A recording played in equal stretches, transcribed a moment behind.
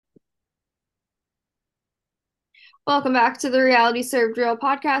Welcome back to the Reality Served Real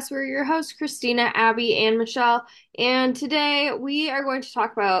podcast. We're your hosts, Christina, Abby, and Michelle. And today we are going to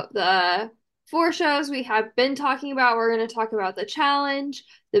talk about the four shows we have been talking about. We're going to talk about The Challenge,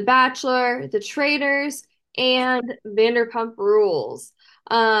 The Bachelor, The Traitors, and Vanderpump Rules.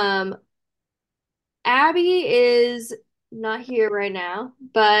 Um, Abby is not here right now,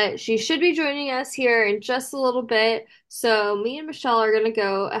 but she should be joining us here in just a little bit. So, me and Michelle are going to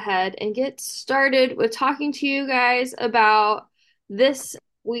go ahead and get started with talking to you guys about this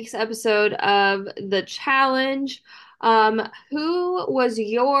week's episode of The Challenge. Who was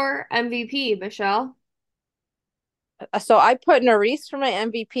your MVP, Michelle? So I put Nerys for my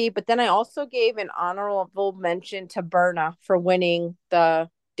MVP, but then I also gave an honorable mention to Berna for winning the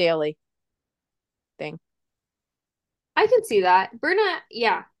daily thing. I can see that. Berna,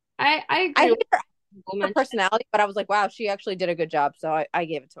 yeah, I I agree with hate her, the her mention. personality, but I was like, wow, she actually did a good job. So I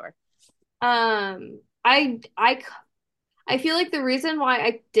gave it to her. I feel like the reason why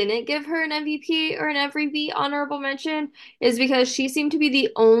I didn't give her an MVP or an MVP honorable mention is because she seemed to be the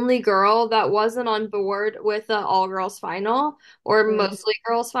only girl that wasn't on board with the all girls final or Mm-hmm. mostly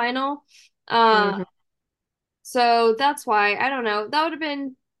girls final. Uh, Mm-hmm. so that's why I don't know. That would have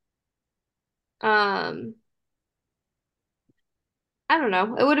been um I don't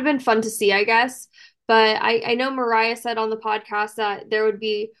know. It would have been fun to see, I guess. But I know Mariah said on the podcast that there would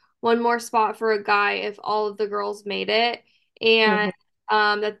be one more spot for a guy if all of the girls made it. And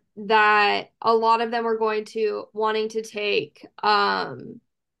that a lot of them were going to wanting to take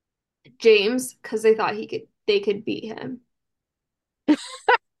James because they thought they could beat him.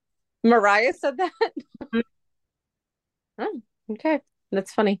 Mariah said that. Oh, okay,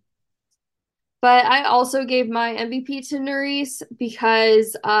 that's funny. But I also gave my MVP to Nerys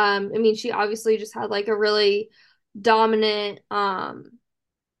because I mean she obviously just had like a really dominant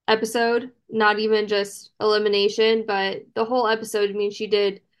episode, not even just elimination, but the whole episode. I mean, she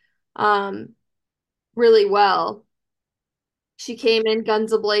did um really well. She came in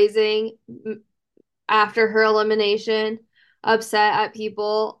guns a-blazing after her elimination, upset at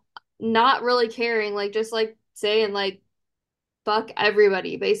people, not really caring, like just like saying like fuck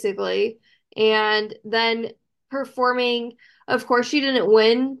everybody basically. And then performing, of course she didn't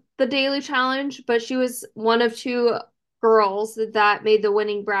win the daily challenge, but she was one of two girls that made the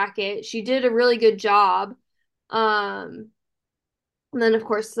winning bracket. She did a really good job. Um, and then of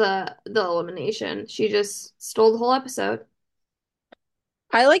course the elimination. She just stole the whole episode.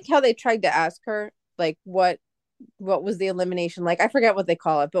 I like how they tried to ask her like what was the elimination like? I forget what they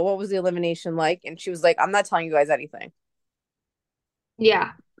call it, but what was the elimination like? And she was like, I'm not telling you guys anything.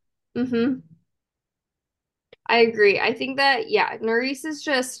 Yeah. Mm-hmm. I agree. I think that yeah, Nerys is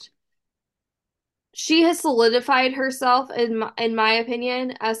just she has solidified herself in my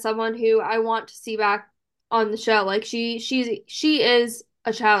opinion as someone who I want to see back on the show. Like she is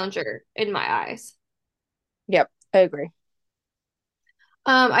a challenger in my eyes. Yep, I agree.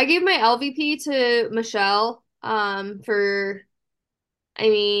 I gave my LVP to Michelle for I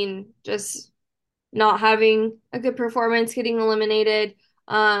mean just not having a good performance, getting eliminated,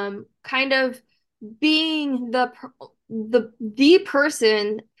 kind of being the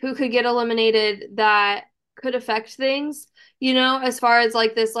person who could get eliminated that could affect things, as far as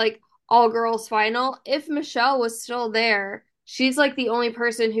like this like all girls final. If Michelle was still there, she's like the only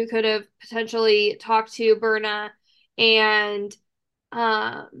person who could have potentially talked to Berna and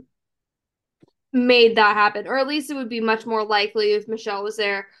um made that happen, or at least it would be much more likely if Michelle was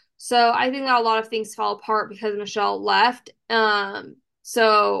there. So I think that a lot of things fell apart because Michelle left.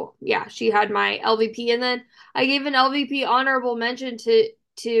 So yeah, she had my LVP, and then I gave an LVP honorable mention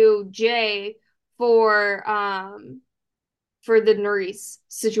to Jay for the Nerys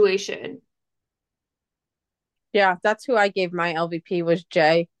situation. Yeah, that's who I gave my LVP was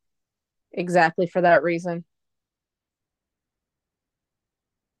Jay, exactly for that reason.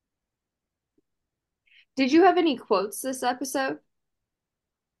 Did you have any quotes this episode?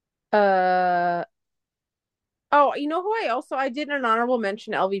 Uh oh, you know who I did an honorable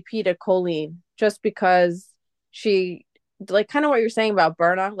mention LVP to Colleen just because she like kind of what you're saying about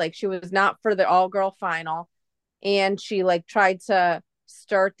Berna, like she was not for the all girl final and she like tried to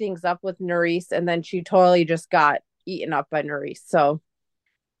start things up with Nerys and then she totally just got eaten up by Nerys. So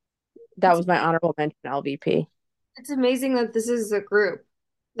that It's was my honorable mention LVP. it's amazing that this is a group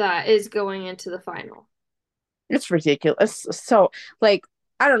that is going into the final. It's ridiculous. So like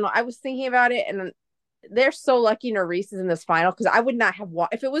I don't know. I was thinking about it and they're so lucky Nerys is in this final because I would not have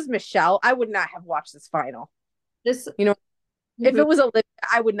watched if it was Michelle, I would not have watched this final. This You know, if Mhm. it was Olivia,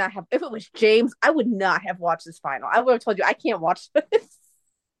 I would not have. If it was James, I would not have watched this final. I would have told you I can't watch this.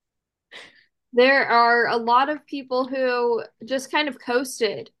 there are a lot of people who just kind of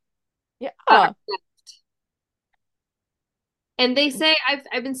coasted. Uh, Yeah. and they say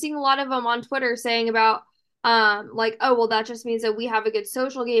I've been seeing a lot of them on Twitter saying about like, oh well, that just means that we have a good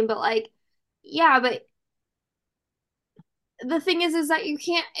social game, but like, yeah, but the thing is that you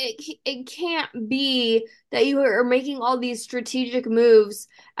can't it can't be that you are making all these strategic moves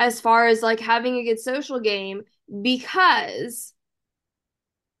as far as like having a good social game because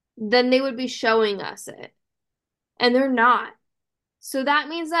then they would be showing us it, and they're not. So that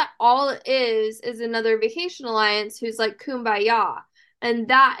means that all it is another vacation alliance who's like kumbaya. And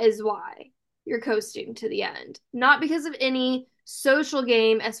that is why you're coasting to the end. Not because of any social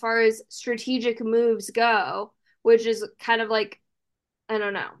game as far as strategic moves go, which is kind of like, I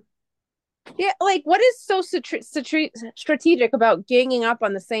don't know. Yeah, like what is so strategic about ganging up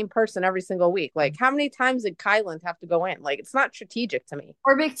on the same person every single week? Like, how many times did Kylan have to go in? Like, it's not strategic to me.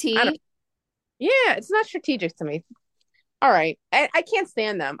 Or Big I don't. T. Yeah, it's not strategic to me. All right, I can't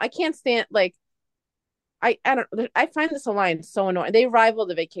stand them. I can't stand like I don't. I find this alliance so annoying. They rival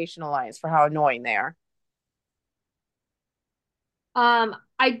the Vacation Alliance for how annoying they are.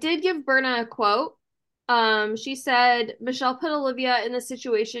 I did give Berna a quote. She said, Michelle put Olivia in the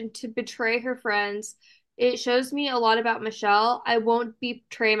situation to betray her friends. It shows me a lot about Michelle. I won't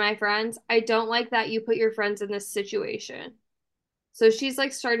betray my friends. I don't like that you put your friends in this situation. So she's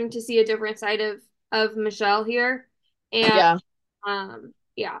like starting to see a different side of Michelle here. And Yeah,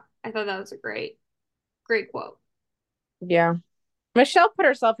 yeah, I thought that was a great quote. yeah. Michelle put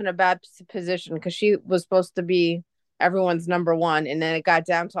herself in a bad position because she was supposed to be everyone's number one, and then it got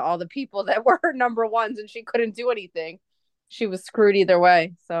down to all the people that were her number ones, and she couldn't do anything. She was screwed either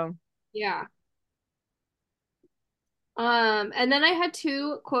way. So Yeah. And then I had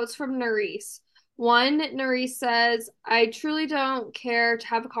two quotes from Nerys. One, Nerys says, I truly don't care to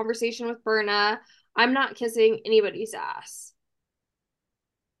have a conversation with Berna. I'm not kissing anybody's ass.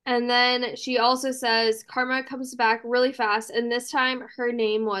 And then she also says, Karma comes back really fast, and this time her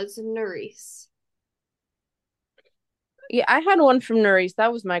name was Nerys. yeah, I had one from Nerys.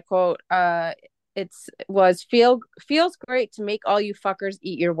 That was my quote. It was feels great to make all you fuckers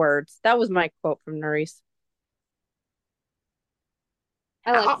eat your words. That was my quote from Nerys.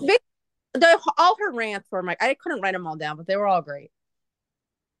 I like it. All her rants were my. I couldn't write them all down, but they were all great.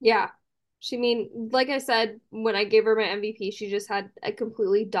 Yeah. She mean, like I said, when I gave her my MVP, she just had a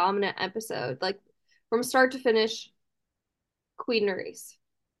completely dominant episode. Like from start to finish, Queen Nerys.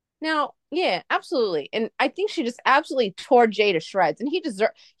 Now, yeah, absolutely. And I think she just absolutely tore Jay to shreds. And he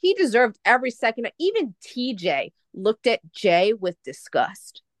deserved every second. Even TJ looked at Jay with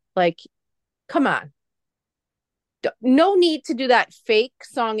disgust. Like, come on. No need to do that fake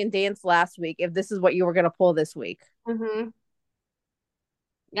song and dance last week if this is what you were going to pull this week. Mm-hmm.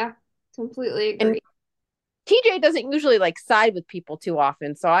 Yeah, completely And agree. TJ doesn't usually like side with people too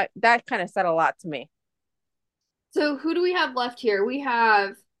often, so that kind of said a lot to me. So who do we have left here? We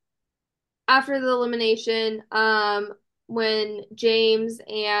have after the elimination, when James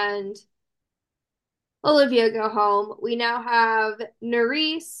and Olivia go home, we now have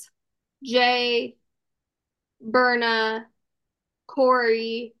Nerys, Jay, Berna,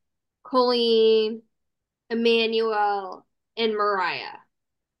 Corey, Colleen, Emmanuel, and Mariah.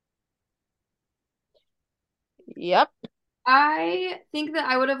 Yep. I think that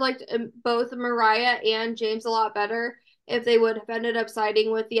I would have liked both Mariah and James a lot better if they would have ended up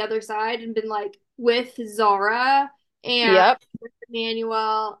siding with the other side and been like with Zara and Yep. with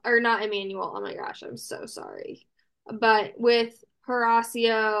Emmanuel, or not Emmanuel. Oh my gosh, I'm so sorry. But with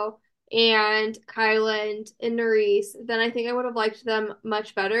Horacio and Kyland and Nerys, then I think I would have liked them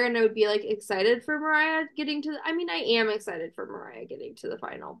much better and I would be like excited for Mariah getting to I mean, I am excited for Mariah getting to the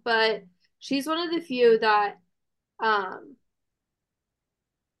final, but she's one of the few that um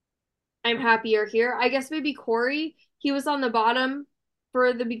I'm happier here. I guess maybe Corey, he was on the bottom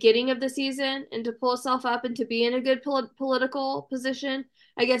for the beginning of the season, and to pull himself up and to be in a good political position,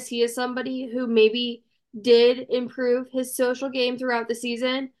 I guess he is somebody who maybe did improve his social game throughout the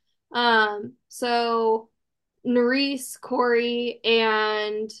season. So Nerys, Corey,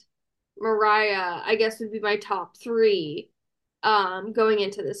 and Mariah, I guess would be my top three going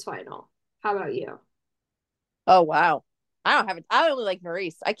into this final. How about you? Oh wow. I don't have it. I only like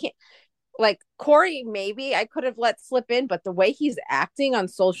Maurice. I can't like Corey, maybe I could have let slip in, but the way he's acting on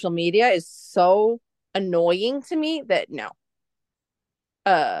social media is so annoying to me that no.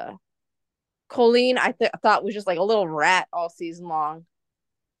 Uh Colleen, thought was just like a little rat all season long.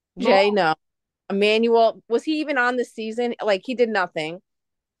 Jay, Well, no. Emmanuel, was he even on this season? Like he did nothing.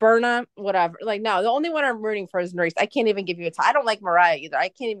 Berna, whatever. Like no, the only one I'm rooting for is Maurice. I can't even give you a top. I don't like Mariah either. I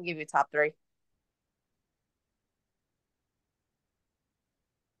can't even give you a top three.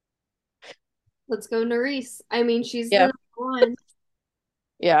 Let's go, Nerys. I mean, she's the Yeah. number one.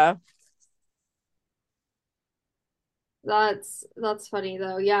 Yeah. That's funny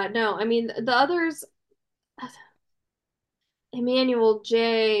though. Yeah, no, I mean the others, Emmanuel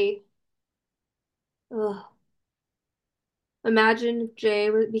J. Ugh. Imagine if Jay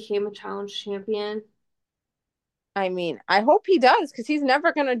became a challenge champion. I mean, I hope he does because he's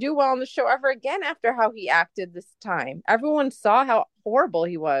never going to do well on the show ever again after how he acted this time. Everyone saw how horrible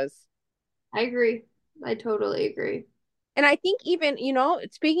he was. I agree. I totally agree. And I think even,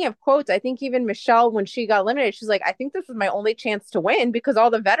 speaking of quotes, I think even Michelle, when she got eliminated, she's like, I think this was my only chance to win because all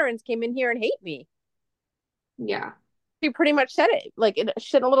the veterans came in here and hate me. Yeah. She pretty much said it, like in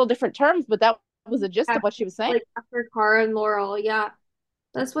a little different terms, but that was the gist Yeah, of what she was saying. like after Cara and Laurel. Yeah.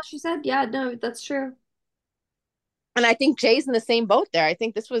 That's what she said. Yeah, no, that's true. And I think Jay's in the same boat there. I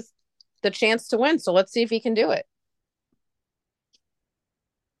think this was the chance to win. So let's see if he can do it.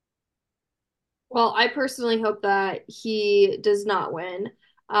 Well, I personally hope that he does not win.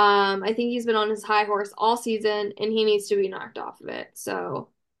 I think he's been on his high horse all season and he needs to be knocked off of it. So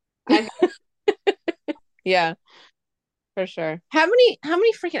I Yeah, for sure. How many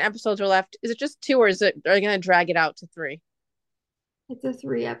freaking episodes are left? Is it just two or are they gonna drag it out to three? it's a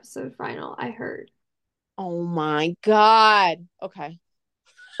 3 episode final, I heard. Oh my God. Okay.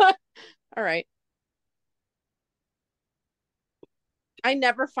 All right. I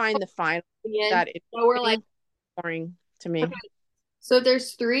never find the final Opinion. that So we're like, interesting, boring to me. okay, so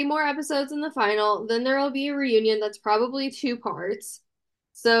there's 3 more episodes in the final. Then there will be a reunion that's probably 2 parts.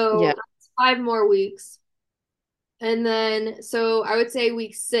 So Yeah. that's 5 more weeks. And then, so I would say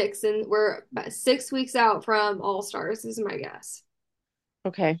week 6, and we're about 6 weeks out from All Stars, is my guess.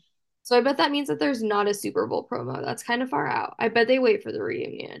 Okay. So I bet that means that there's not a Super Bowl promo. That's kind of far out. I bet they wait for the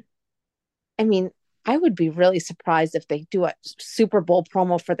reunion. I mean, I would be really surprised if they do a Super Bowl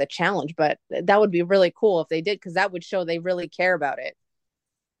promo for the challenge, but that would be really cool if they did because that would show they really care about it.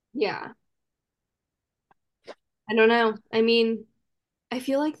 Yeah. I don't know. I mean, I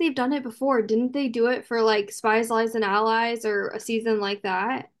feel like they've done it before. Didn't they do it for like Spies, Lies, and Allies or a season like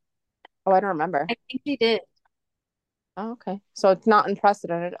that? Oh, I don't remember. I think they did. Oh, okay. So it's not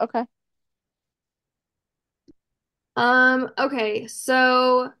unprecedented. Okay. Okay.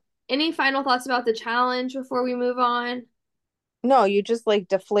 So any final thoughts about the challenge before we move on? No, you just like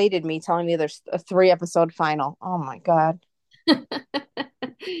deflated me telling me there's a 3 episode final. Oh my God.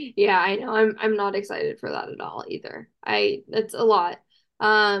 Yeah, I know. I'm not excited for that at all either. It's a lot.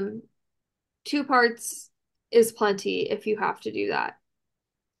 Um, 2 parts is plenty if you have to do that.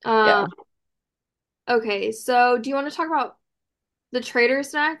 Um, Yeah, okay, so do you want to talk about the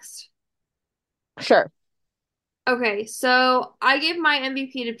Traitors next? sure. Okay, so I gave my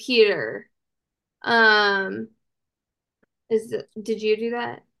MVP to Peter. Um, did you do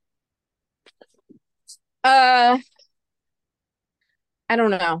that? Uh, I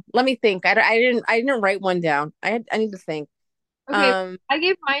don't know. Let me think. I didn't write one down. I need to think. Okay, Um, I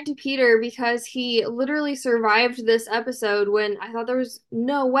gave mine to Peter because he literally survived this episode when I thought there was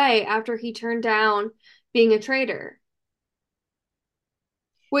no way after he turned down being a traitor.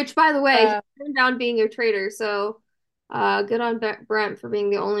 Which, by the way, he uh, turned down being a traitor, so good on Brent for being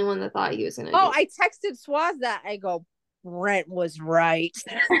the only one that thought he was gonna oh, do I texted Swaz that. I go, Brent was right.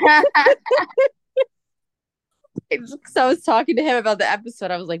 it. Because I was talking to him about the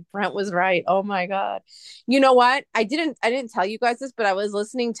episode. I was like, Brent was right. Oh my God. You know what? I didn't tell you guys this, but I was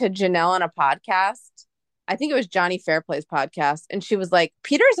listening to Janelle on a podcast. I think it was Johnny Fairplay's podcast. And she was like,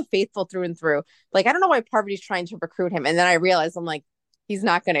 Peter is a faithful through and through. Like, I don't know why Parvati's trying to recruit him. And then I realized I'm like, he's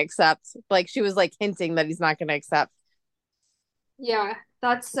not gonna accept. Like she was like hinting that he's not gonna accept. Yeah,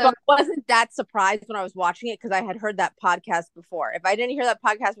 that's So so I wasn't that surprised when I was watching it because I had heard that podcast before. If I didn't hear that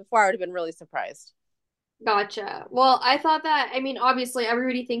podcast before, I would have been really surprised. gotcha. Well, I thought that, I mean, obviously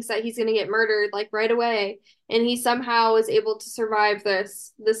everybody thinks that he's gonna get murdered like right away, and he somehow is able to survive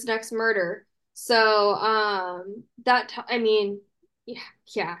this next murder. So, I mean, yeah,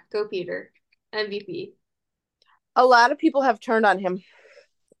 yeah, go Peter, MVP. A lot of people have turned on him.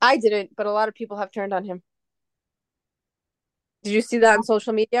 I didn't, but a lot of people have turned on him. Did you see that on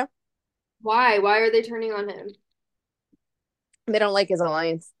social media? Why? Why are they turning on him? They don't like his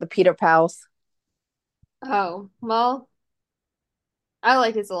alliance, the Peter Pals. Oh, well, I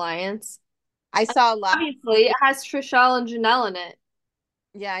like his alliance. I saw a lot. Obviously, it has Trishelle and Janelle in it.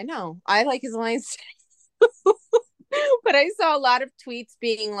 Yeah, I know. I like his alliance. But I saw a lot of tweets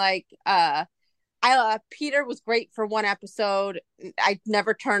being like, I Peter was great for one episode. I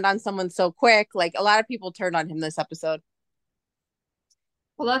never turned on someone so quick. Like a lot of people turned on him this episode.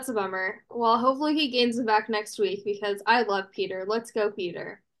 Well, that's a bummer. Well, hopefully he gains him back next week because I love Peter. Let's go,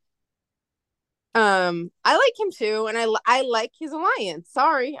 Peter. I like him too, and I like his alliance.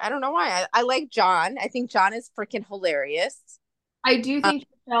 Sorry, I don't know why. I like John. I think John is freaking hilarious. I do Um, think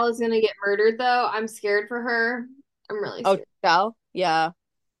Michelle is gonna get murdered though. I'm scared for her. I'm really oh, scared. Belle, yeah.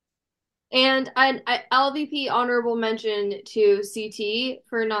 And I LVP honorable mention to CT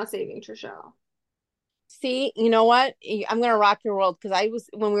for not saving Trishelle. See, you know what? I'm gonna rock your world because I was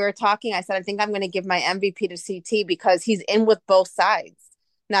when we were talking, I said I think I'm gonna give my MVP to CT because he's in with both sides.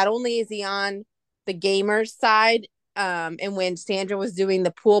 Not only is he on the gamers side, and when Sandra was doing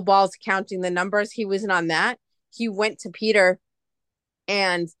the pool balls, counting the numbers, he wasn't on that. He went to Peter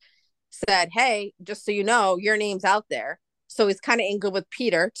and said, "Hey, just so you know, your name's out there." So he's kind of in good with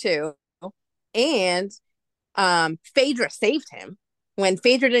Peter too. And Phaedra saved him when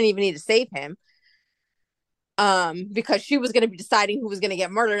Phaedra didn't even need to save him, because she was going to be deciding who was going to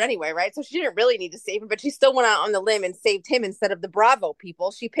get murdered anyway, right? So she didn't really need to save him, but she still went out on the limb and saved him instead of the Bravo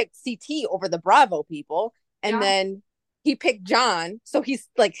people. She picked CT over the Bravo people, and Yeah. then he picked John. So he's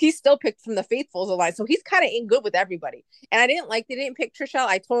still picked from the Faithfuls alliance. So he's kind of in good with everybody. And I didn't like they didn't pick Trishelle.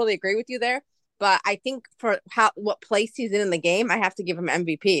 I totally agree with you there, but I think for how what place he's in the game, I have to give him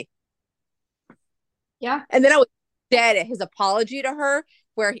MVP. Yeah. And then I was dead at his apology to her,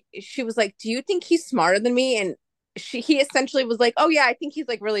 where she was like, "Do you think he's smarter than me?" And he essentially was like, "Oh yeah, I think he's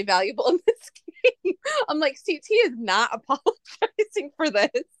like really valuable in this game." I'm like, CT is not apologizing for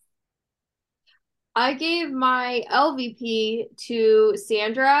this. I gave my LVP to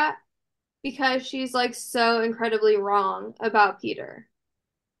Sandra because she's like so incredibly wrong about Peter.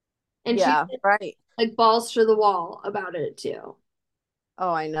 And she's Yeah, right. like balls to the wall about it too.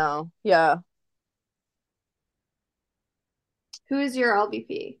 Oh, I know. Yeah. Who is your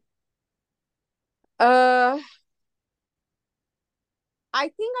LVP? Uh, I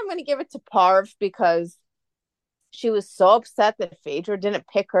think I'm gonna give it to Parv because she was so upset that Phaedra didn't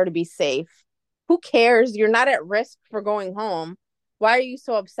pick her to be safe. Who cares? You're not at risk for going home. Why are you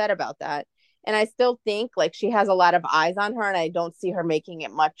so upset about that? And I still think like she has a lot of eyes on her, and I don't see her making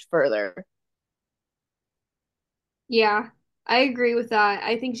it much further. Yeah, I agree with that.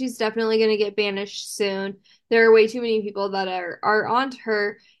 I think she's definitely going to get banished soon. There are way too many people that are onto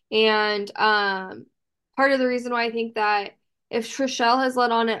her, and part of the reason why I think that if Trishelle has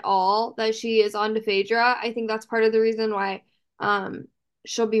let on at all that she is on to Phaedra, I think that's part of the reason why um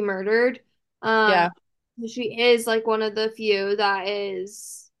she'll be murdered. Um, Yeah, she is like one of the few that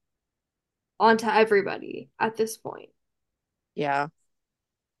is onto everybody at this point. yeah.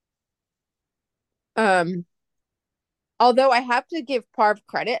 Um, Although I have to give Parv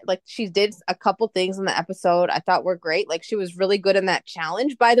credit, like she did a couple things in the episode I thought were great. Like she was really good in that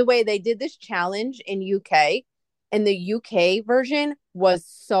challenge. By the way, they did this challenge in UK, and the UK version was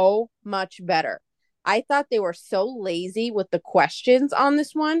so much better. I thought they were so lazy with the questions on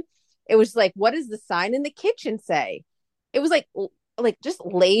this one. It was like, what does the sign in the kitchen say? It was like just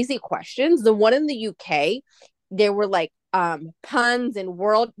lazy questions. The one in the UK, there were like puns and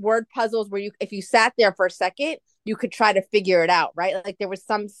word puzzles where you if you sat there for a second you could try to figure it out, right? Like there was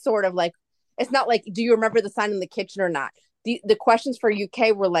some sort of like, it's not like, do you remember the sign in the kitchen or not? The questions for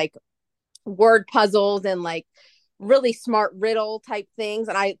UK were like word puzzles and like really smart riddle type things.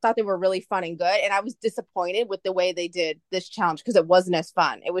 And I thought they were really fun and good. And I was disappointed with the way they did this challenge because it wasn't as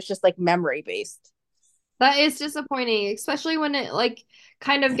fun. It was just like memory based. That is disappointing, especially when it like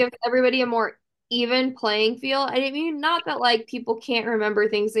kind of gives everybody a more even playing field. I mean, not that like people can't remember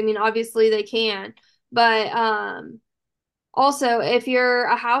things. I mean, obviously they can, but also if you're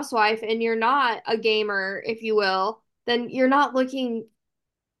a housewife and you're not a gamer, if you will, then you're not looking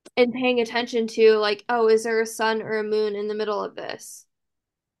and paying attention to like, oh, is there a sun or a moon in the middle of this?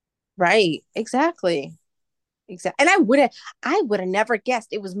 Right. Exactly. Exactly. And I would have never guessed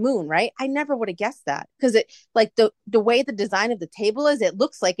it was moon, right? I never would have guessed that because it like the way the design of the table is, it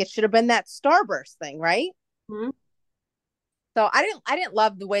looks like it should have been that starburst thing, right? Hmm. So I didn't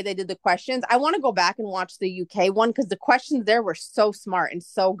love the way they did the questions. I want to go back and watch the UK one because the questions there were so smart and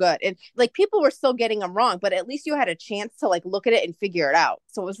so good. And like people were still getting them wrong, but at least you had a chance to like look at it and figure it out.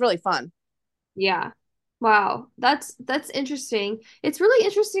 So it was really fun. Yeah. Wow. That's interesting. It's really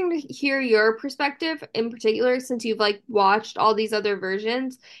interesting to hear your perspective in particular since you've like watched all these other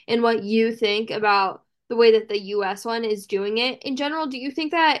versions and what you think about the way that the US one is doing it. In general, do you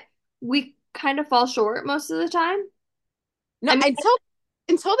think that we kind of fall short most of the time? No, I mean,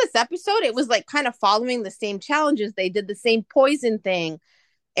 until this episode, it was like kind of following the same challenges. They did the same poison thing.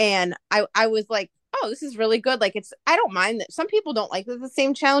 And I was like, oh, this is really good. Like it's I don't mind that some people don't like the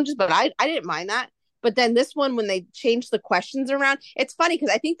same challenges, but I didn't mind that. But then this one, when they changed the questions around, it's funny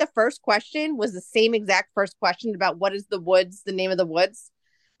because I think the first question was the same exact first question about what is the woods, the name of the woods.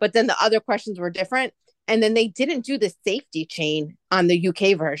 but then the other questions were different. And then they didn't do the safety chain on the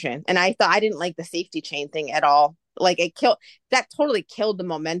UK version. And I didn't like the safety chain thing at all. Like it killed that totally killed the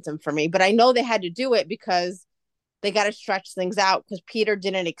momentum for me. But I know they had to do it because they got to stretch things out because Peter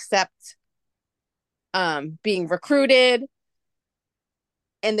didn't accept being recruited,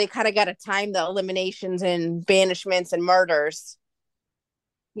 and they kind of got to time the eliminations and banishments and murders.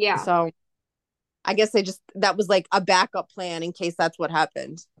 Yeah. So I guess they just that was like a backup plan in case that's what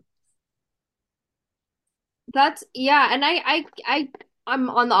happened. That's yeah, and I'm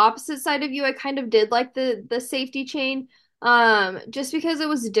on the opposite side of you. I kind of did like the safety chain, just because it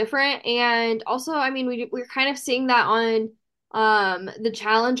was different, and also, I mean, we're kind of seeing that on the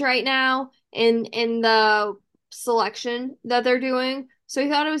challenge right now in the selection that they're doing. So I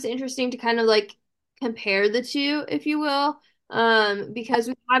thought it was interesting to kind of like compare the two, if you will, because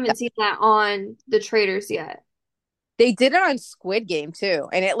we haven't seen that on the Traitors yet. They did it on Squid Game too,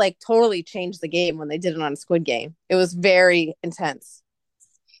 and it like totally changed the game when they did it on Squid Game. It was very intense.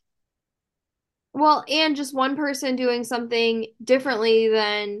 Well, and just one person doing something differently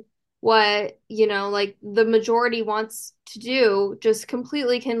than what, like the majority wants to do just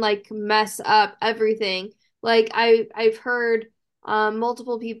completely can like mess up everything. Like I've heard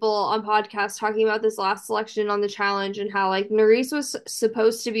multiple people on podcasts talking about this last selection on the challenge and how like Nerys was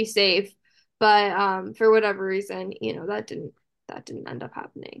supposed to be safe, but for whatever reason, that didn't end up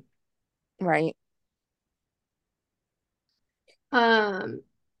happening. Right. Um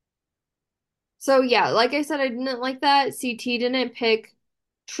So yeah, like I said, I didn't like that. CT didn't pick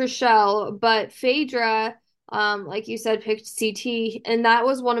Trishelle, but Phaedra, like you said, picked CT, and that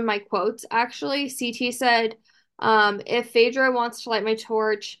was one of my quotes actually. CT said, if Phaedra wants to light my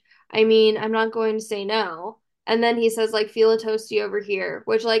torch, I mean, I'm not going to say no. And then he says, like, feel a toasty over here,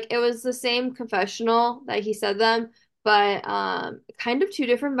 which like it was the same confessional that he said them, but kind of two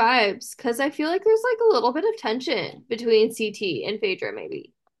different vibes, because I feel like there's like a little bit of tension between CT and Phaedra,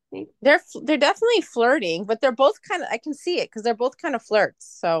 maybe. Maybe. They're definitely flirting, but they're both kind of I can see it because they're both kind of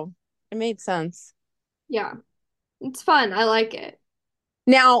flirts. So it made sense. Yeah. It's fun. I like it.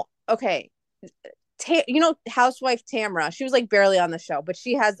 Now, okay, housewife Tamra, she was like barely on the show, but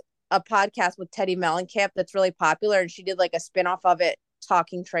she has a podcast with Teddy Mellencamp that's really popular, and she did like a spinoff of it,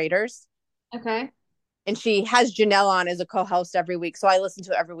 Talking Traitors. Okay. And she has Janelle on as a co-host every week, so I listen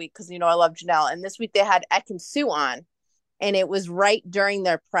to it every week because I love Janelle. And this week they had Ek and Sue on, and it was right during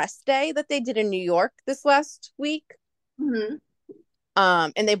their press day that they did in New York this last week. Hmm.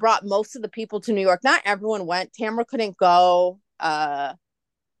 And they brought most of the people to New York. Not everyone went. Tamara couldn't go.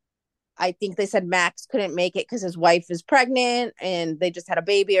 I think they said Max couldn't make it because his wife is pregnant and they just had a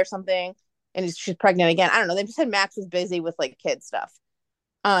baby or something, and she's pregnant again. I don't know. They just said Max was busy with like kid stuff.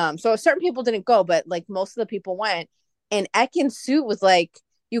 So certain people didn't go, but like most of the people went. And Ekin Sue was like,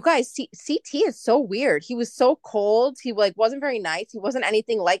 "You guys, CT is so weird. He was so cold. He like wasn't very nice. He wasn't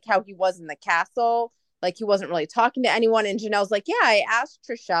anything like how he was in the castle. Like he wasn't really talking to anyone." And Janelle's like, "Yeah, I asked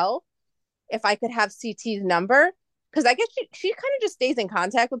Trishelle if I could have CT's number because I guess she kind of just stays in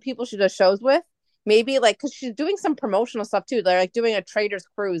contact with people she does shows with. Maybe like because she's doing some promotional stuff too. They're like doing a Traitors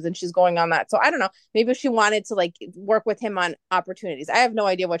cruise and she's going on that. So I don't know. Maybe she wanted to like work with him on opportunities. I have no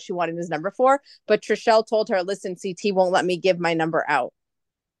idea what she wanted his number for, but Trishelle told her, "Listen, CT won't let me give my number out."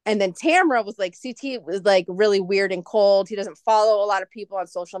 And then Tamara was like, "CT was like really weird and cold. He doesn't follow a lot of people on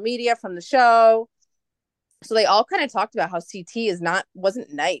social media from the show." So they all kind of talked about how CT is not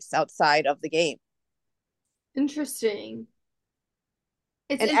wasn't nice outside of the game. Interesting.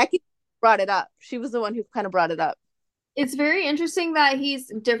 It's And in- Eki brought it up. She was the one who kind of brought it up. it's very interesting that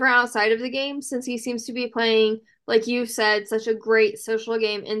he's different outside of the game since he seems to be playing, like you said, such a great social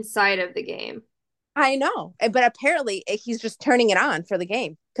game inside of the game. I know, but apparently he's just turning it on for the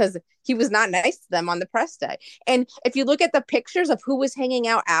game because he was not nice to them on the press day. And if you look at the pictures of who was hanging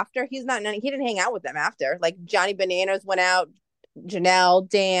out after, he didn't hang out with them after. Like Johnny Bananas went out, Janelle,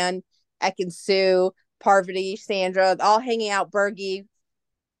 Dan, Ekin Sue, Parvati, Sandra, all hanging out. Bergie,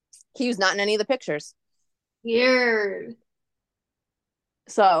 he was not in any of the pictures. Weird.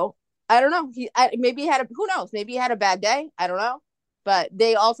 So I don't know. Maybe he had who knows? Maybe he had a bad day. I don't know. But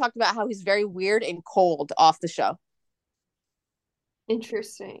they all talked about how he's very weird and cold off the show.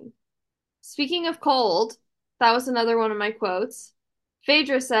 Interesting. Speaking of cold, that was another one of my quotes.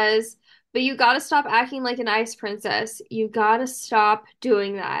 Phaedra says, but you gotta stop acting like an ice princess. You gotta stop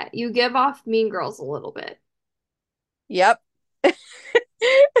doing that. You give off Mean Girls a little bit. Yep.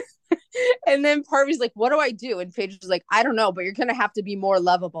 And then Parvati's like, "What do I do?" And Phaedra's like, "I don't know, but you're gonna have to be more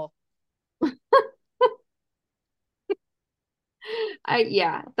lovable."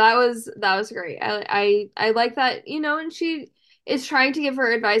 Yeah, that was great. I like that, and is trying to give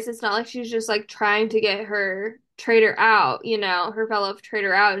her advice. It's not like she's just like trying to get her traitor out, her fellow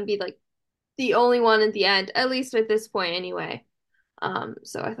traitor out and be like the only one at the end, at least at this point anyway.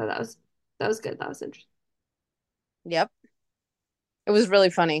 So I thought that was good. That was interesting. Yep. It was really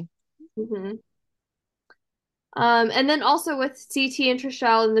funny. Hmm. And then also with CT and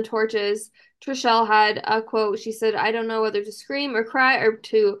Trishelle and the torches, Trishelle had a quote. She said, "I don't know whether to scream or cry or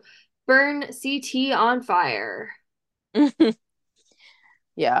to burn CT on fire."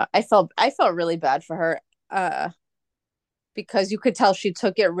 Yeah, I felt really bad for her uh because you could tell she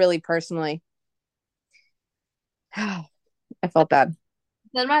took it really personally. I felt bad.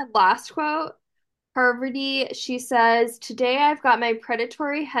 Then my last quote, Parvati, she says, "Today I've got my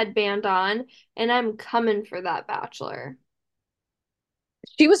predatory headband on and I'm coming for that bachelor."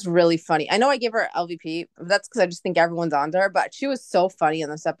 She was really funny. I know I gave her LVP. That's because I just think everyone's on to her, but she was so funny in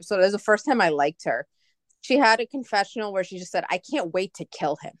this episode. It was the first time I liked her. She had a confessional where she just said, "I can't wait to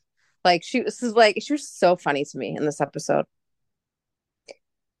kill him." She was so funny to me in this episode.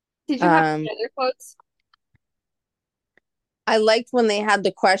 Did you have Um, any other quotes? I liked when they had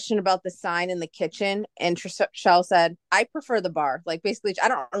the question about the sign in the kitchen, and Trishelle said, "I prefer the bar." Like basically, I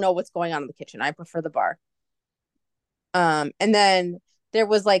don't know what's going on in the kitchen. I prefer the bar. And then there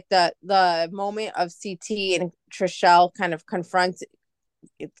was like the moment of CT and Trishelle kind of confronts,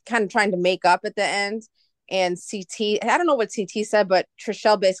 kind of trying to make up at the end. And CT, I don't know what CT said, but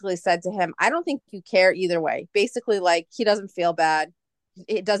Trishelle basically said to him, "I don't think you care either way." Basically, like he doesn't feel bad.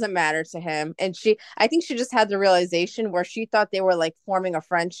 It doesn't matter to him. And I think she just had the realization where she thought they were like forming a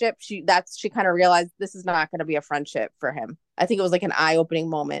friendship. She kind of realized this is not going to be a friendship for him. I think it was like an eye opening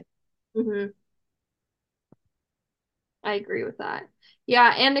moment. Hmm. I agree with that.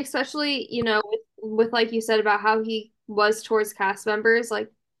 Yeah, and especially, with like you said about how he was towards cast members,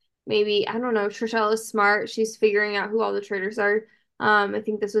 like maybe, I don't know, Trishelle is smart. She's figuring out who all the traitors are. I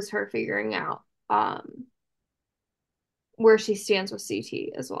think this was her figuring out where she stands with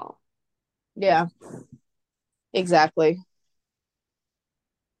CT as well. Yeah, exactly.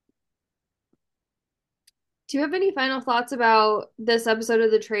 Do you have any final thoughts about this episode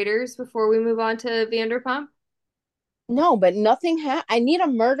of The Traitors before we move on to Vanderpump? No, but nothing I need a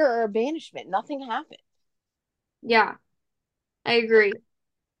murder or a banishment. Nothing happened. Yeah, I agree.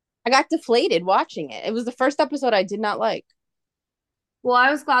 I got deflated watching it. It was the first episode I did not like. Well,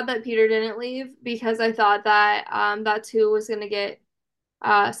 I was glad that Peter didn't leave because I thought that that's who was going to get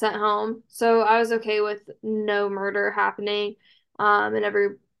sent home. So I was okay with no murder happening, and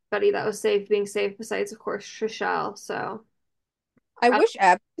everybody that was safe being safe, besides, of course, Trishelle. So I I, wish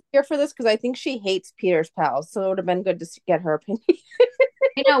Abby was here for this because I think she hates Peter's pals. So it would have been good to get her opinion.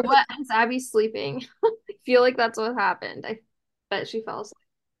 you know what? Has Abby sleeping? I feel like that's what happened. I bet she fell asleep.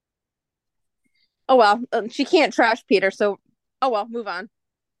 Oh well, she can't trash Peter. So oh well, move on.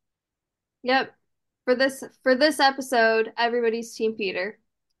 Yep. For this episode, everybody's Team Peter.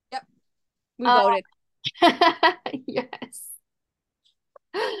 Yep, we Uh, voted. yes.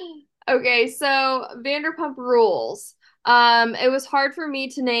 Okay, so Vanderpump Rules. It was hard for me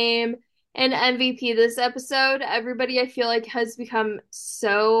to name an MVP this episode. Everybody I feel like has become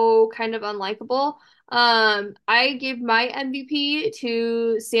so kind of unlikable. I give my MVP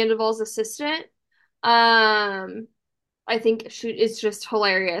to Sandoval's assistant. Um, I think it's just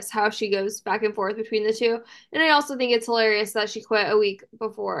hilarious how she goes back and forth between the two. And I also think it's hilarious that she quit a week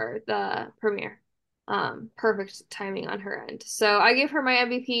before the premiere. Perfect timing on her end. So I gave her my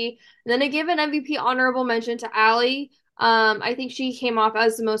MVP. And then I give an MVP honorable mention to Allie. I think she came off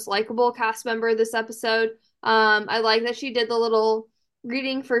as the most likable cast member this episode. I like that she did the little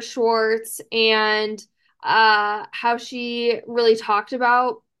reading for Schwartz and how she really talked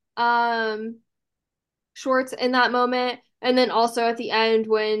about Schwartz in that moment. And then also at the end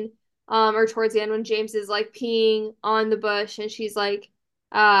or towards the end when James is like peeing on the bush and she's like,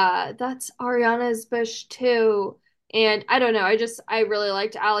 that's Ariana's bush too. And I don't know, I really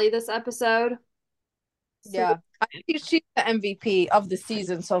liked Allie this episode. So Yeah, she's the MVP of the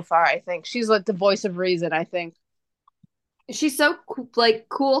season so far. I think she's like the voice of reason. I think. she's so like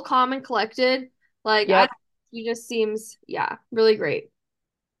cool, calm, and collected. Like Yep. she just seems, yeah, really great.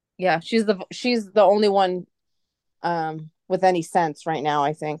 Yeah, she's the only one with any sense right now.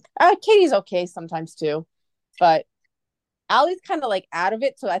 I think. Katie's okay sometimes too, but Allie's kind of like out of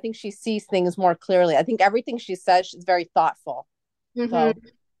it, so I think she sees things more clearly. I think everything she says, she's very thoughtful. So Hmm.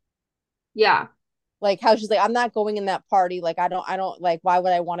 Yeah. like how she's like, I'm not going in that party. Like I don't like. Why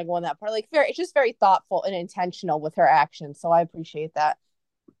would I want to go in that party? Like it's just very thoughtful and intentional with her actions. So I appreciate that.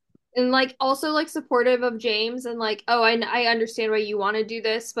 And like also like supportive of James and like, oh, I understand why you want to do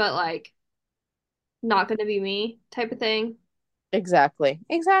this, but like not gonna be me type of thing. Exactly.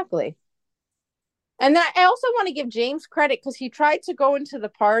 Exactly. And then I also want to give James credit because he tried to go into the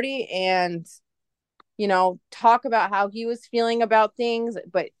party and, talk about how he was feeling about things,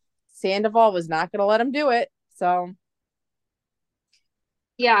 but Sandoval was not going to let him do it. So,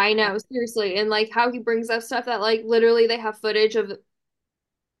 Yeah, I know, seriously. And like how he brings up stuff that like literally they have footage of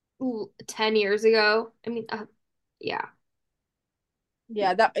 10 years ago. I mean, yeah.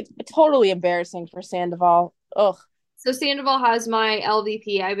 yeah, it's totally embarrassing for Sandoval. Ugh. So Sandoval has my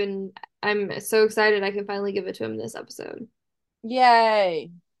LVP. I'm so excited I can finally give it to him this episode.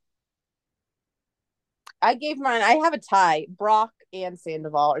 Yay. I gave mine, I have a tie. Brock and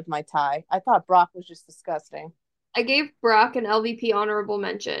Sandoval is my tie. I thought Brock was just disgusting. I gave Brock an LVP honorable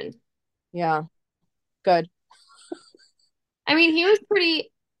mention. Yeah, good. I mean, he was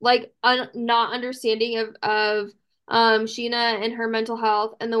pretty like un not understanding of Sheena and her mental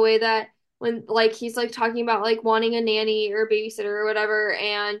health and the way that when like he's like talking about like wanting a nanny or a babysitter or whatever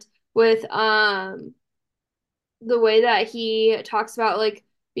and with the way that he talks about like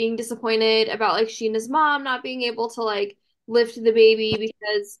being disappointed about like Sheena's mom not being able to like lift the baby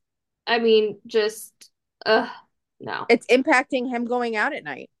because I mean just no. It's impacting him going out at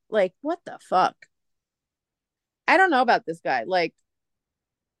night. Like, what the fuck? I don't know about this guy. Like,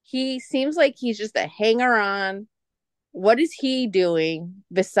 he seems like he's just a hanger on. What is he doing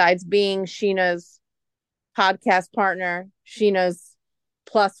besides being Sheena's podcast partner, Sheena's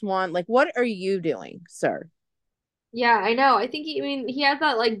plus one? Like, what are you doing, sir? Yeah, I know. I mean he had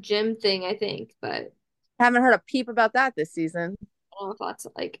that like gym thing, I think, but Haven't heard a peep about that this season. I don't know if that's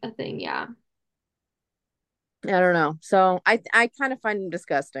like a thing, yeah. I don't know. So I kind of find him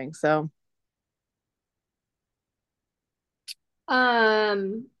disgusting. So,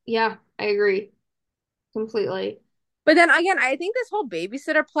 Yeah, I agree completely. but then again, I think this whole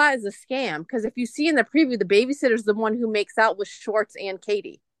babysitter plot is a scam because if you see in the preview, the babysitter's the one who makes out with Schwartz and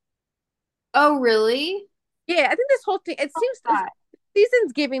Katie. Oh, really? Yeah, I think this whole thing, it seems this That.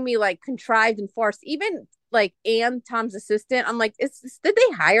 season's giving me like contrived and forced. Even like Anne, Tom's assistant, I'm like, did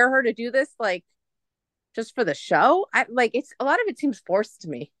they hire her to do this? Like, just for the show? I like it's a lot of it seems forced to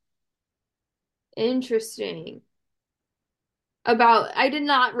me. Interesting. About I did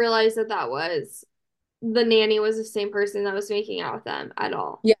not realize that that was the nanny was the same person that was making out with them at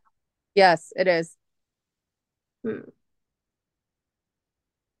all. Yeah. Yes, it is. Hmm.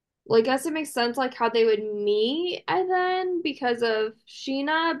 Well, I guess it makes sense like how they would meet and then because of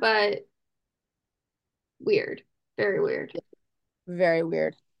Sheena, but weird. Very weird. Very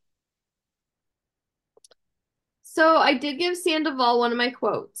weird. So I did give Sandoval one of my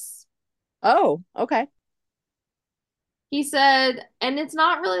quotes. Oh, okay. He said, and it's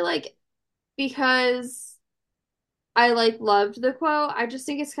not really like because I like loved the quote. I just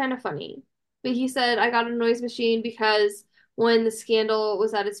think it's kind of funny. But he said, I got a noise machine because when the scandal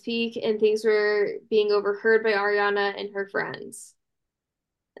was at its peak and things were being overheard by Ariana and her friends.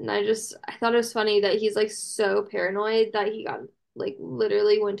 And I thought it was funny that he's like so paranoid that he got like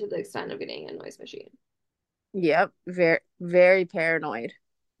literally went to the extent of getting a noise machine. Yep. Very, very paranoid.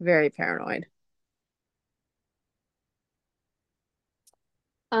 Very paranoid.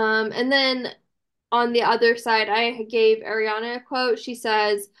 And then on the other side, I gave Ariana a quote. She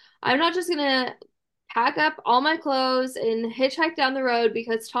says, I'm not just gonna pack up all my clothes and hitchhike down the road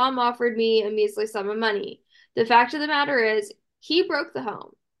because Tom offered me a measly sum of money. The fact of the matter is, he broke the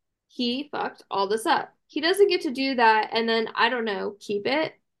home. He fucked all this up. He doesn't get to do that and then, I don't know, keep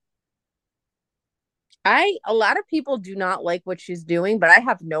it. A lot of people do not like what she's doing, but I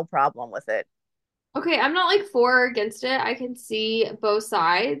have no problem with it. Okay, I'm not like for or against it. I can see both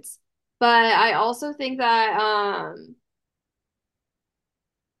sides, but I also think that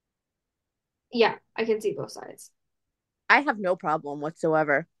yeah, I can see both sides. I have no problem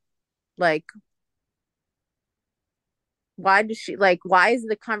whatsoever. Like, why is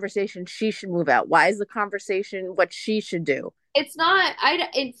the conversation she should move out? Why is the conversation what she should do? It's not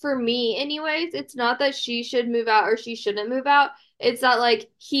for me anyways, it's not that she should move out or she shouldn't move out. It's that like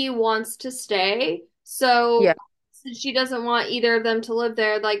he wants to stay. Yeah. So since she doesn't want either of them to live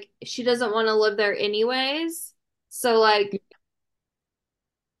there, like she doesn't want to live there anyways. So like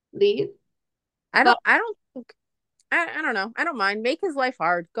leave. But I don't think I don't know. I don't mind. Make his life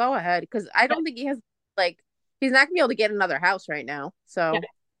hard. Go ahead. Because I don't think he has like he's not gonna be able to get another house right now. yeah. So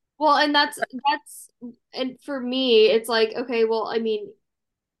Well, and that's and for me, it's like, okay, well, I mean,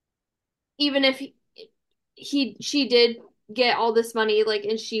 even if she did get all this money, like,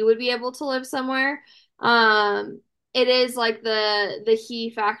 and she would be able to live somewhere, it is like the he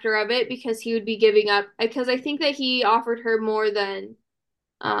factor of it because he would be giving up because I think that he offered her more than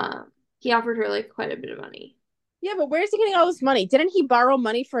he offered her like quite a bit of money. Yeah, but where's he getting all this money? Didn't he borrow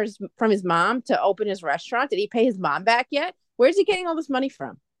money from his mom to open his restaurant? Did he pay his mom back yet? Where's he getting all this money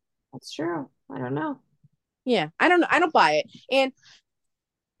from? That's true. I don't know. Yeah, I don't know. I don't buy it. And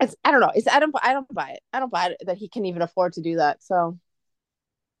it's I don't know. It's I don't buy it. I don't buy it that he can even afford to do that. So,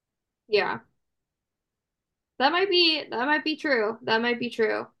 Yeah. That might be true. That might be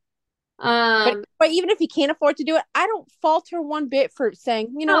true. but Um, even if he can't afford to do it, I don't falter one bit for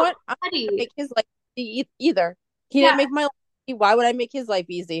saying, you know no, what, I'm gonna Petty. make his life easy either. He Yeah. didn't make my life easy. Why would I make his life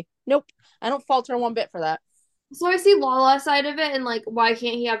easy? Nope. I don't falter one bit for that. So I see Lala's side of it and like why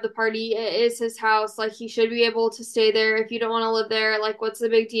can't he have the party? It is his house. Like he should be able to stay there if you don't want to live there. Like what's the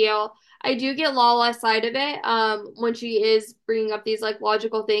big deal? I do get Lala's side of it when she is bringing up these like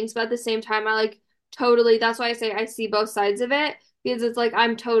logical things, but at the same time I like totally that's why I say I see both sides of it because it's like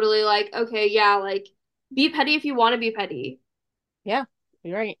I'm totally like okay, yeah, like be petty if you want to be petty. Yeah,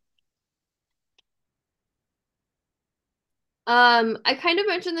 you're right. I kind of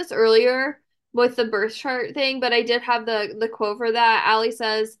mentioned this earlier with the birth chart thing, but I did have the quote for that. Allie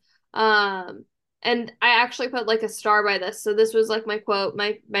says, um, and I actually put like a star by this. So this was like my quote,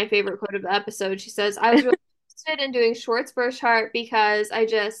 my favorite quote of the episode. She says, "I was really interested in doing Schwartz birth chart because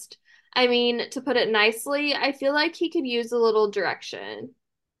I mean, to put it nicely, I feel like he could use a little direction."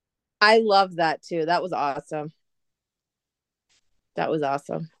 I love that too. That was awesome. That was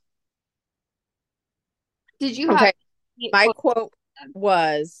awesome. Did you have Okay. any My quote? quote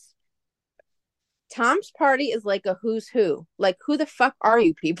was Tom's party is like a who's who. Like, who the fuck are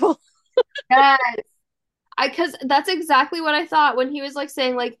you people? Yes. Because that's exactly what I thought when he was like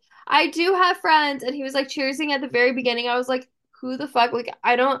saying like I do have friends and he was like cheersing at the very beginning. I was like, who the fuck? Like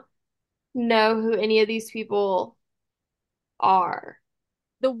I don't know who any of these people are.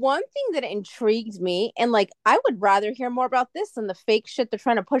 The one thing that intrigued me, and like, I would rather hear more about this than the fake shit they're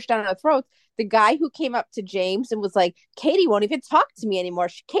trying to push down our throats. The guy who came up to James and was like, Katie won't even talk to me anymore.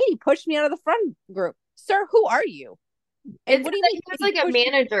 Katie pushed me out of the friend group. Sir, who are you? It And what said do you that mean he was Katie like a pushed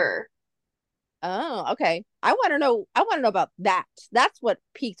you? manager. Oh, okay. I want to know. I want to know about that. That's what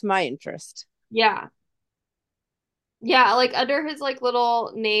piqued my interest. Yeah. Yeah, like under his like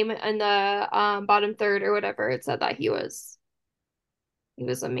little name in the bottom third or whatever, it said that he was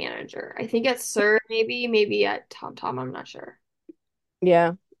a manager. I think at Sir, maybe at Tom Tom, I'm not sure.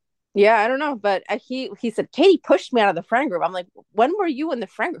 Yeah. Yeah, I don't know, but he said Katie pushed me out of the friend group. I'm like, when were you in the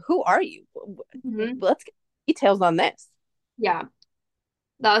friend group? Who are you? Hmm. Let's get details on this. Yeah,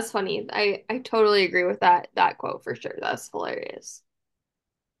 that was funny. I totally agree with that quote for sure. That's hilarious.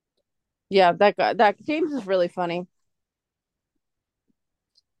 Yeah, that guy, that James is really funny.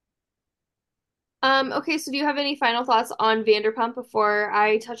 Okay, so do you have any final thoughts on Vanderpump before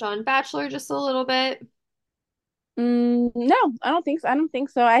I touch on Bachelor just a little bit? No, I don't think so. I don't think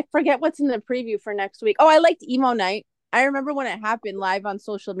so. I forget what's in the preview for next week. Oh, I liked Emo Night. I remember when it happened live on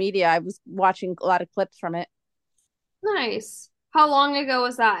social media. I was watching a lot of clips from it. Nice. How long ago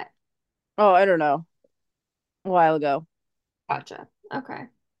was that? Oh, I don't know, a while ago. Gotcha. Okay.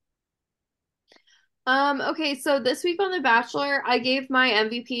 Okay, so this week on The Bachelor, I gave my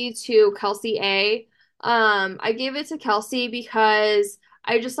MVP to Kelsey A. I gave it to Kelsey because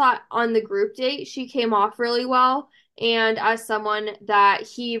I just thought on the group date she came off really well and as someone that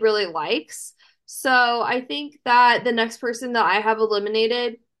he really likes. So I think that the next person that I have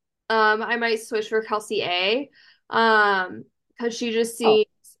eliminated, I might switch for Kelsey A. Because she just Oh, seems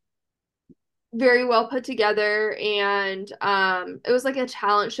very well put together and it was like a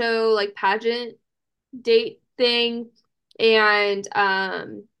talent show, like pageant date thing. And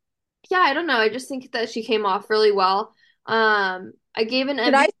yeah, I don't know. I just think that she came off really well. I gave an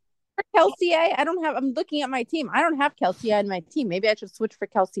should I MVP. for Kelsey A? I don't have. I'm looking at my team. I don't have Kelsey A in my team. Maybe I should switch for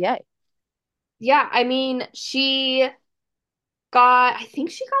Kelsey A. Yeah, I mean, I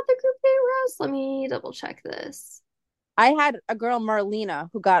think she got the group date rose. Let me double check this. I had a girl Marlena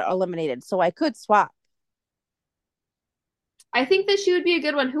who got eliminated, so I could swap. I think that she would be a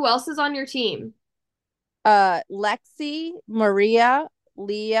good one. Who else is on your team? Lexi, Maria,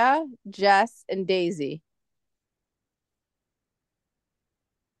 Leah, Jess, and Daisy.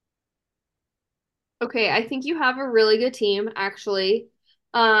 Okay, I think you have a really good team, actually.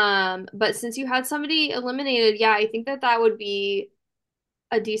 But since you had somebody eliminated, yeah, I think that that would be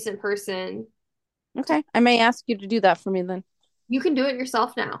a decent person. Okay, I may ask you to do that for me then. You can do it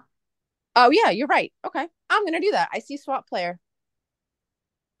yourself now. Oh yeah, you're right. Okay, I'm gonna do that. I see swap player.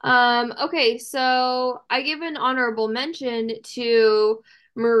 Okay, so I give an honorable mention to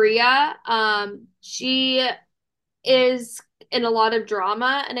Maria. She is in a lot of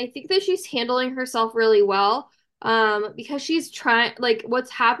drama, and I think that she's handling herself really well. Because she's trying, like,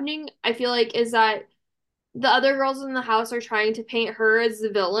 what's happening, I feel like, is that the other girls in the house are trying to paint her as the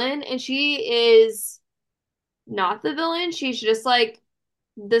villain, and she is not the villain. She's just like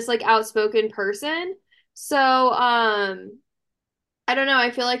this like outspoken person. So, I don't know.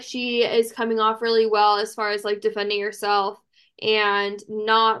 I feel like she is coming off really well as far as like defending herself and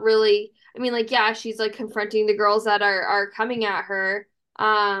not really, I mean, like, yeah, she's like confronting the girls that are coming at her.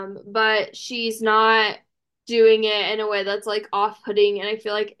 But she's not doing it in a way that's like off-putting, and I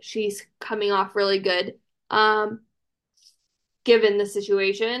feel like she's coming off really good. Um, given the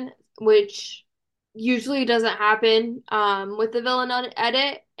situation, which usually doesn't happen with the villain on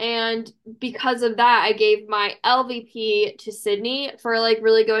edit. And because of that, I gave my LVP to Sydney for like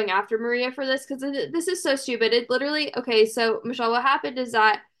really going after Maria for this because this is so stupid. It literally, okay, so Michelle, what happened is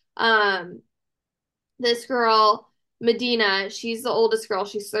that um, this girl, Medina, she's the oldest girl,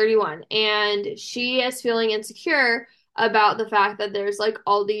 she's 31, and she is feeling insecure about the fact that there's like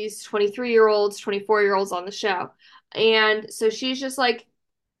all these 23-year-olds, 24-year-olds on the show. And so she's just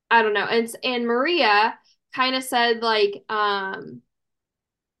I don't know. And Maria kind of said like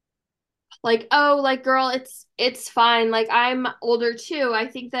oh like girl it's fine. Like I'm older too. I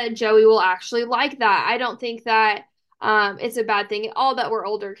think that Joey will actually like that. I don't think that it's a bad thing at all that we're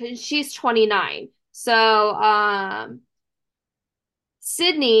older because she's 29. So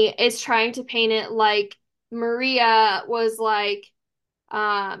Sydney is trying to paint it like Maria was like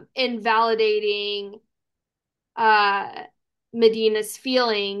invalidating uh Medina's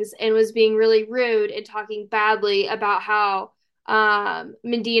feelings and was being really rude and talking badly about how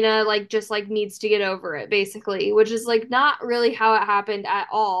Medina like just like needs to get over it basically, which is like not really how it happened at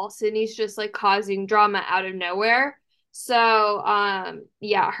all. Sydney's just like causing drama out of nowhere. So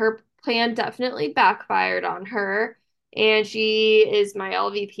yeah, her plan definitely backfired on her, and she is my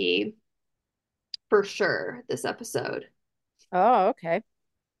LVP for sure this episode. Oh, okay.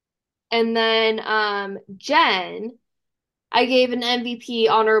 And then Jen I gave an MVP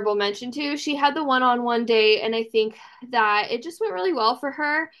honorable mention to. She had the one-on-one date, and I think that it just went really well for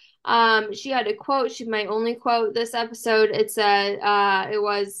her. She had a quote. She my only quote this episode. It said, it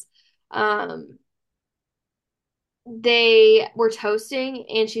was, um, they were toasting,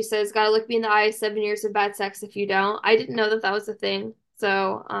 and she says, "Gotta look me in the eye. 7 years of bad sex if you don't." I didn't know that that was a thing.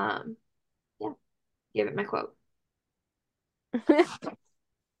 So, yeah, give it my quote.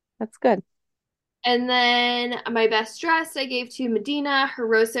 That's good. And then my best dress I gave to Medina, her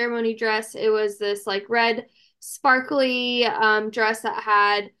rose ceremony dress. It was this like red sparkly dress that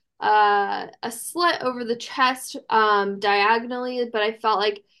had a slit over the chest diagonally, but I felt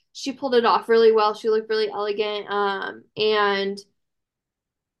like she pulled it off really well. She looked really elegant. And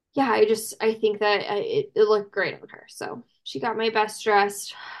yeah, I think that it looked great on her. So she got my best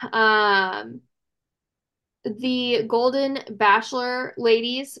dressed. The Golden Bachelor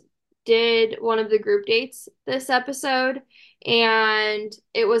ladies did one of the group dates this episode, and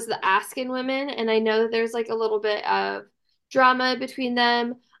it was the Askin women. And I know that there's like a little bit of drama between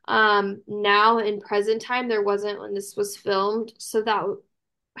them. Now in present time, there wasn't when this was filmed, so that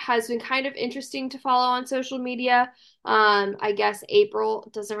has been kind of interesting to follow on social media. I guess April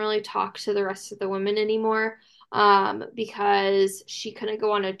doesn't really talk to the rest of the women anymore, because she couldn't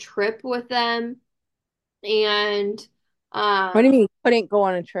go on a trip with them and What do you um mean couldn't go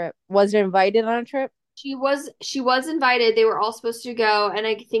on a trip? Was it invited on a trip? she was invited. They were all supposed to go, and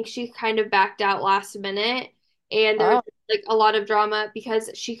I think she kind of backed out last minute, and there was Oh, like a lot of drama because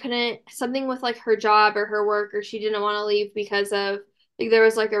she couldn't something with like her job or her work, or she didn't want to leave because of like there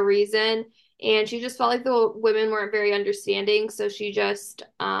was like a reason, and she just felt like the women weren't very understanding, so she just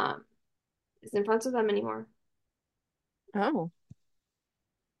isn't friends with them anymore. oh,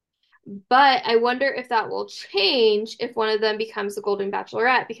 But I wonder if that will change if one of them becomes the Golden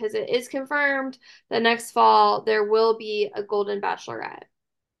Bachelorette, because it is confirmed that next fall there will be a Golden Bachelorette.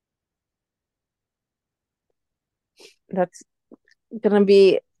 that's gonna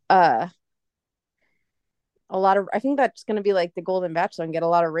be uh a lot of. I think that's gonna be like the Golden Bachelor and get a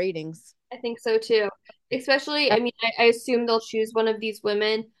lot of ratings. I think so too. Especially, I mean, I assume they'll choose one of these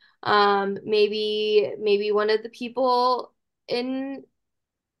women. Maybe one of the people in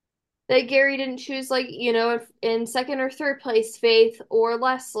that Gary didn't choose, like, if in second or third place, Faith or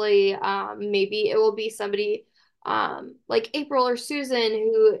Leslie. Maybe it will be somebody like April or Susan,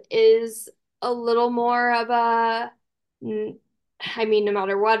 who is a little more of a, I mean, no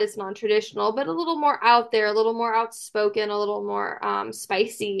matter what, it's non-traditional, but a little more out there, a little more outspoken, a little more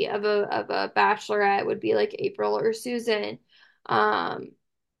spicy of a bachelorette would be like April or Susan. Um,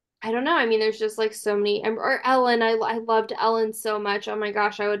 I don't know. I mean, there's just like so many, or Ellen. I loved Ellen so much. Oh my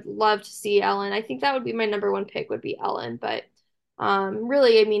gosh, I would love to see Ellen. I think that would be my number one pick would be Ellen. But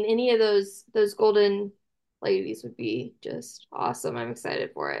really, I mean, any of those golden. ladies would be just awesome. I'm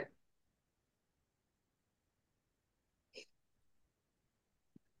excited for it.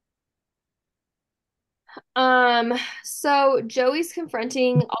 Um, so Joey's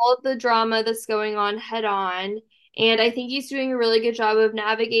confronting all of the drama that's going on head on, and I think he's doing a really good job of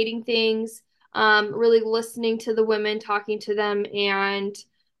navigating things, really listening to the women, talking to them, and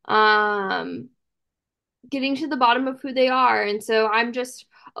um, getting to the bottom of who they are. And so I'm just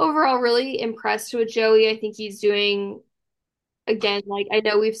overall really impressed with Joey. I think he's doing, again, like I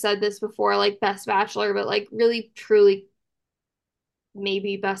know we've said this before, like best bachelor, but like really truly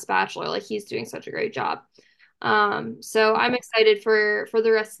maybe best bachelor. Like he's doing such a great job. So I'm excited for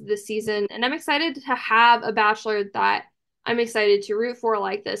the rest of the season, and I'm excited to have a bachelor that I'm excited to root for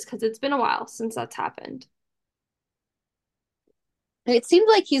like this because it's been a while since that's happened. It seems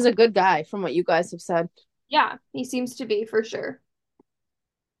like he's a good guy from what you guys have said. Yeah, he seems to be for sure.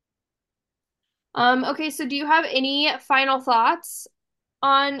 Okay, so do you have any final thoughts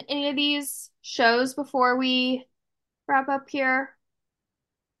on any of these shows before we wrap up here?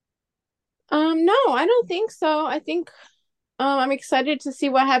 No, I don't think so. I think I'm excited to see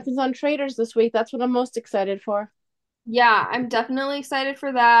what happens on Traitors this week. That's what I'm most excited for. Yeah, I'm definitely excited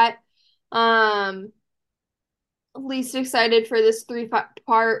for that. Um, Least excited for this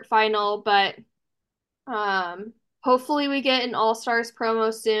part final, but um, hopefully we get an All Stars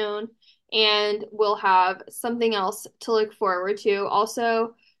promo soon and we'll have something else to look forward to.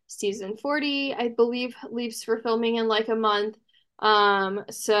 Also, season 40, I believe, leaves for filming in like a month.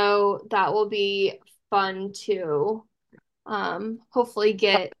 So that will be fun to hopefully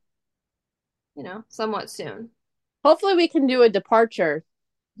get, somewhat soon. Hopefully, we can do a departure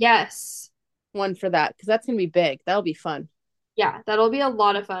Yes. one for that because that's gonna be big. That'll be fun. Yeah, that'll be a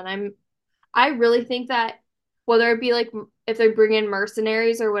lot of fun. I really think that whether it be like if they bring in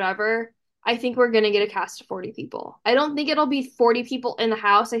mercenaries or whatever, I think we're gonna get a cast of 40 people. I don't think it'll be 40 people in the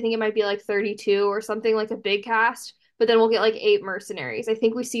house. I think it might be like 32 or something like a big cast, but then we'll get like 8 mercenaries. I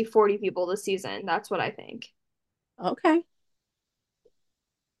think we see 40 people this season. That's what I think. Okay,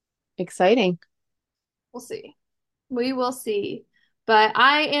 exciting. We'll see. We will see. But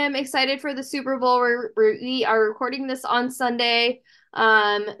I am excited for the Super Bowl. We are recording this on Sunday.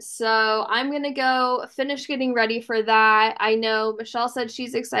 So I'm gonna go finish getting ready for that. I know Michelle said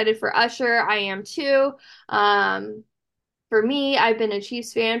she's excited for Usher. I am too. Um, for me, I've been a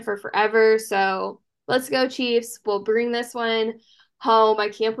Chiefs fan for forever. So let's go, Chiefs. We'll bring this one home. I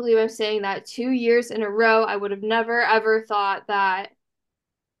can't believe I'm saying that 2 years in a row. I would have never ever thought that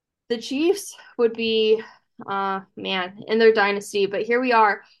the Chiefs would be, man, in their dynasty. But here we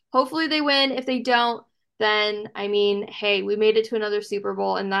are. Hopefully they win. If they don't, then I mean, hey, we made it to another Super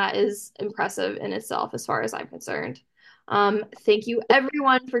Bowl, and that is impressive in itself, as far as I'm concerned. Thank you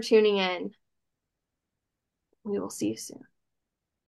everyone for tuning in. We will see you soon.